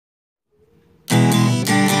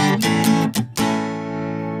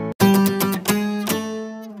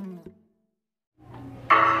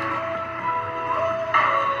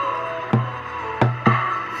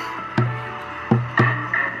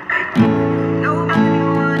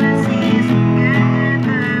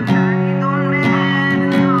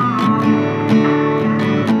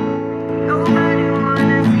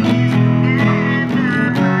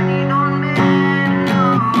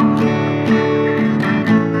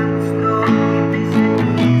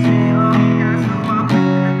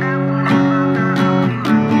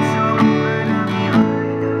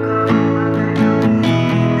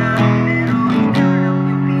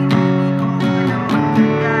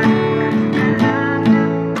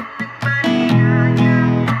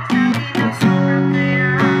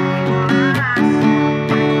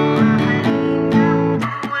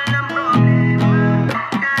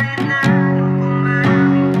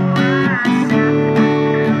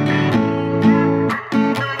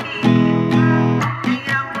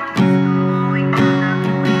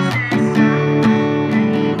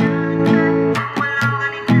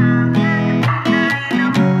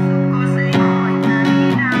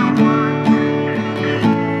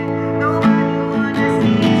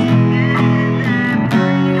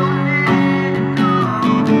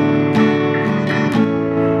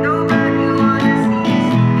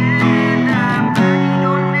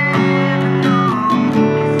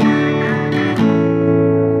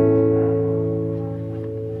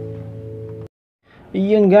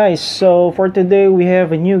Yun guys, so for today we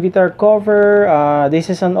have a new guitar cover.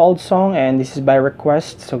 This is an old song and this is by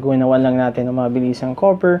request. So ginawan lang natin ng mabilisang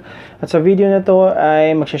cover. At sa video na to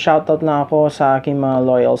ay magsha-shoutout lang ako sa aking mga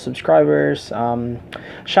loyal subscribers.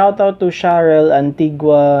 Shoutout to Cheryl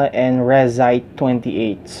Antigua and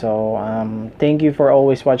Rezite28. So thank you for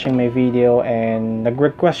always watching my video and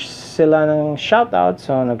nag-request sila ng shoutout.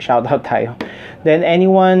 So nag-shoutout tayo. Then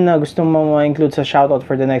anyone na gusto mo ma-include sa shoutout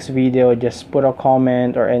for the next video, just put a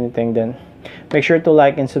comment or anything, then make sure to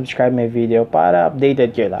like and subscribe my video para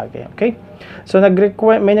updated kayo lagi, okay? So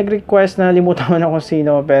may nag-request na limutan ko na kung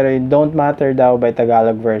sino, pero don't matter daw by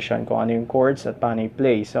Tagalog version kung ano yung chords at paano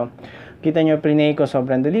i-play. So kita nyo, plinay ko,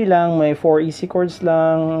 sobrang dali lang, may 4 easy chords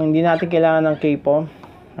lang, hindi natin kailangan ng K po.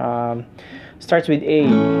 Starts with A,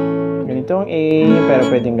 ganito ang A, pero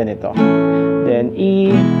pwedeng ganito, then E,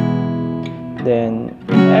 then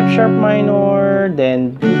F sharp minor,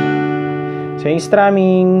 then D. So yung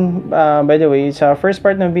strumming, by the way, sa first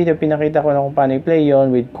part ng video pinakita ko na kung paano i-play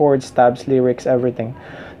yon with chords, tabs, lyrics, everything.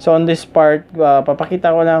 So on this part,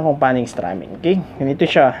 papakita ko lang kung paano yung strumming. Okay, ganito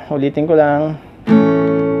siya, ulitin ko lang.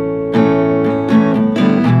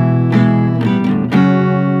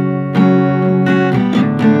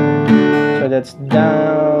 So that's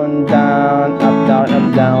down, down, up, down, up,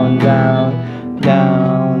 down, down,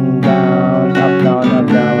 down, down, up, down, up,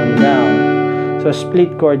 down, down. So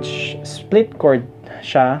split chord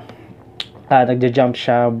siya. Nagja-jump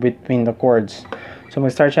siya between the chords. So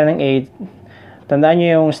mag-start siya ng A. Tandaan nyo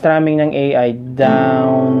yung strumming ng A ay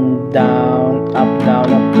down, down, up, down,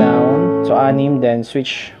 up, down. So anim, then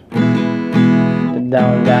switch to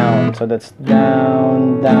down, down. So that's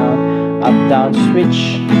down, down, up, down,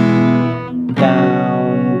 switch.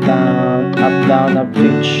 Down, down, up, down, up,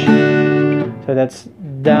 switch. So that's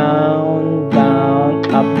down, down,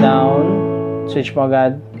 up, down. Switch mo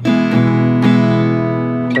agad.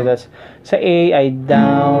 So that's sa A ay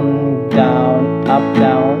down, down, up,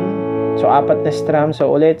 down. So apat na strum.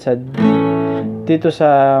 So ulit sa dito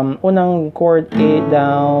sa unang chord A,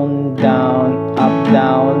 down, down, up,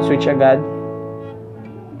 down. Switch agad.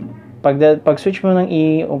 Pag switch mo ng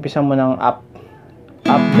E, umpisa mo ng up,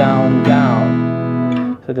 up, down, down.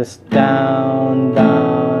 So that's down,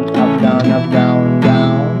 down, up, down, up, down,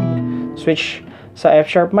 down. Switch sa F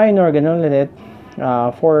sharp minor, ganun ulit.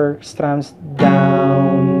 4 strums,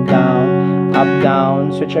 down, down, up,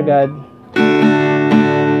 down, switch agad.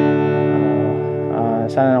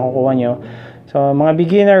 Sana nakukuha nyo. So mga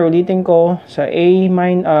beginner, ulitin ko sa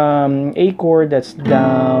A chord, that's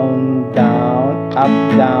down, down, up,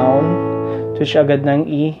 down. Switch agad ng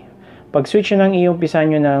E. Pag switch nyo ng E, umpisa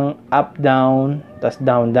nyo ng up, down, tas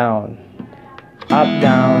down, down. Up,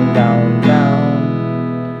 down, down, down.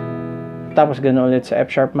 Tapos gano'n ulit sa F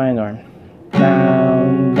sharp minor.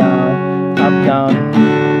 Down, down, up, down.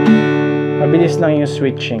 Mabilis lang yung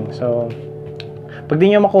switching. So, pag di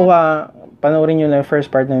nyo makuha, panoorin nyo lang yung first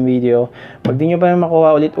part ng video. Pag di nyo pa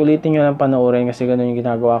makuha, ulit-ulitin nyo lang panoorin kasi gano'n yung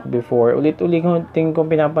ginagawa ko before. Ulit-ulitin ko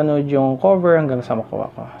pinapanood yung cover hanggang sa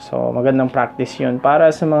makuha ko. So, magandang practice yun para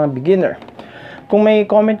sa mga beginner. Kung may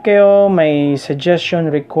comment kayo, may suggestion,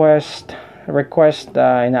 request,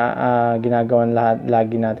 ginagawan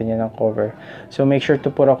lagi natin yan ng cover. So make sure to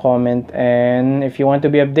put a comment, and if you want to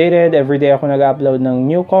be updated, everyday ako nag-upload ng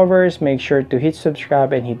new covers, make sure to hit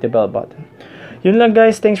subscribe and hit the bell button. Yun lang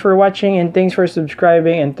guys, thanks for watching and thanks for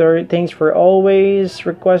subscribing, and thanks for always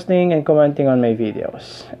requesting and commenting on my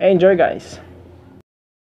videos. Enjoy guys!